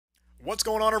What's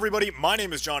going on, everybody? My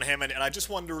name is John Hammond, and I just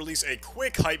wanted to release a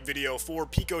quick hype video for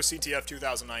PicoCTF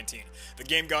 2019. The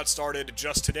game got started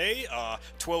just today,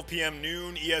 12 p.m.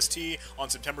 noon EST on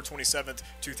September 27th,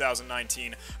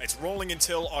 2019. It's rolling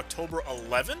until October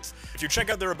 11th. If you check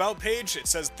out their About page, it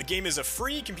says the game is a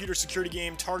free computer security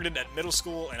game targeted at middle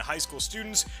school and high school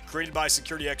students, created by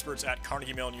security experts at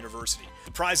Carnegie Mellon University.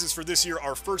 The prizes for this year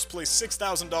are first place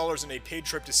 $6,000 in a paid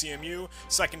trip to CMU,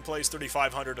 second place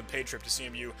 $3,500 in paid trip to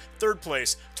CMU, third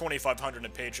place $2,500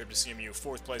 in paid trip to CMU,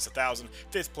 fourth place $1,000,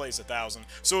 fifth place $1,000.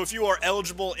 So if you are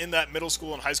eligible in that middle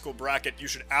school and high school bracket, you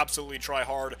should absolutely try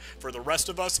hard. For the rest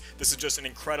of us, this is just an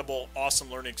incredible, awesome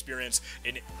learning experience,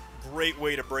 a great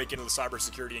way to break into the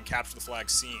cybersecurity and capture the flag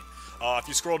scene. If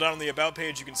you scroll down on the About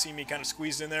page, you can see me kind of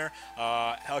squeezed in there.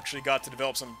 I actually got to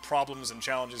develop some problems and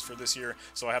challenges for this year,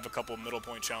 so I have a couple middle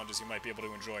point challenges you might be able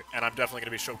to enjoy. And I'm definitely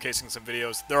going to be showcasing some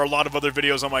videos. There are a lot of other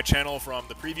videos on my channel from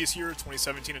the previous year,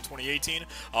 2017 and 2018.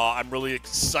 I'm really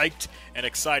psyched and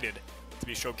excited to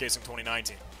be showcasing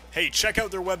 2019. Hey, check out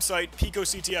their website,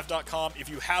 PicoCTF.com. If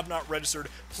you have not registered,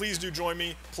 please do join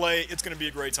me, play. It's going to be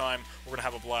a great time. We're going to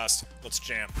have a blast. Let's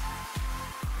jam.